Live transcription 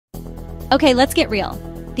Okay, let's get real.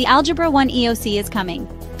 The Algebra 1 EOC is coming.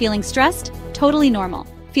 Feeling stressed? Totally normal.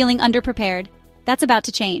 Feeling underprepared? That's about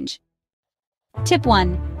to change. Tip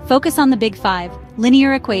 1. Focus on the big five: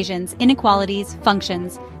 linear equations, inequalities,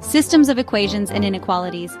 functions, systems of equations and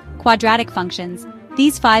inequalities, quadratic functions.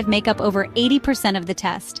 These five make up over 80% of the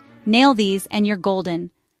test. Nail these and you're golden.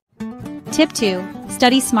 Tip 2.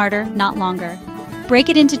 Study smarter, not longer. Break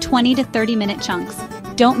it into 20 to 30-minute chunks.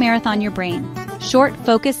 Don't marathon your brain. Short,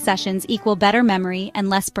 focused sessions equal better memory and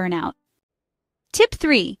less burnout. Tip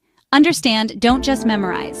 3. Understand, don't just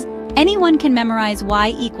memorize. Anyone can memorize y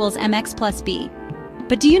equals mx plus b.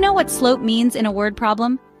 But do you know what slope means in a word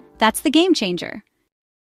problem? That's the game changer.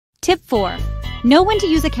 Tip 4. Know when to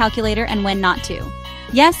use a calculator and when not to.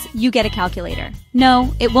 Yes, you get a calculator.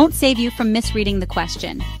 No, it won't save you from misreading the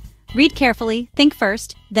question. Read carefully, think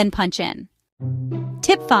first, then punch in.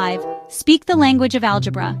 Tip 5. Speak the language of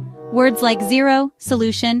algebra. Words like zero,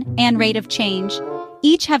 solution, and rate of change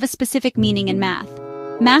each have a specific meaning in math.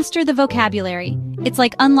 Master the vocabulary. It's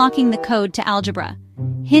like unlocking the code to algebra.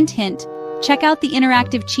 Hint, hint. Check out the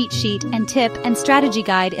interactive cheat sheet and tip and strategy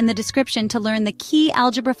guide in the description to learn the key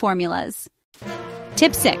algebra formulas.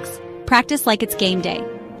 Tip 6. Practice like it's game day.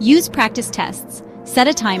 Use practice tests. Set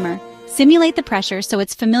a timer. Simulate the pressure so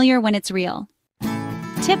it's familiar when it's real.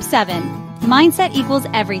 Tip 7. Mindset equals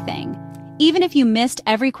everything. Even if you missed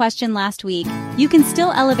every question last week, you can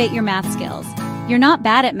still elevate your math skills. You're not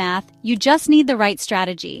bad at math, you just need the right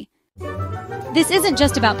strategy. This isn't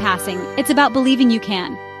just about passing, it's about believing you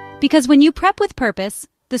can. Because when you prep with purpose,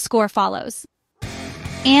 the score follows.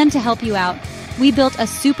 And to help you out, we built a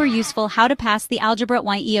super useful How to Pass the Algebra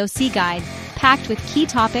 1 EOC guide, packed with key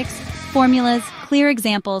topics, formulas, clear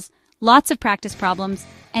examples, lots of practice problems,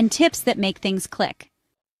 and tips that make things click.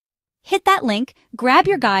 Hit that link, grab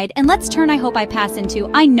your guide, and let's turn I hope I pass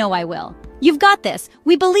into I know I will. You've got this,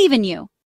 we believe in you.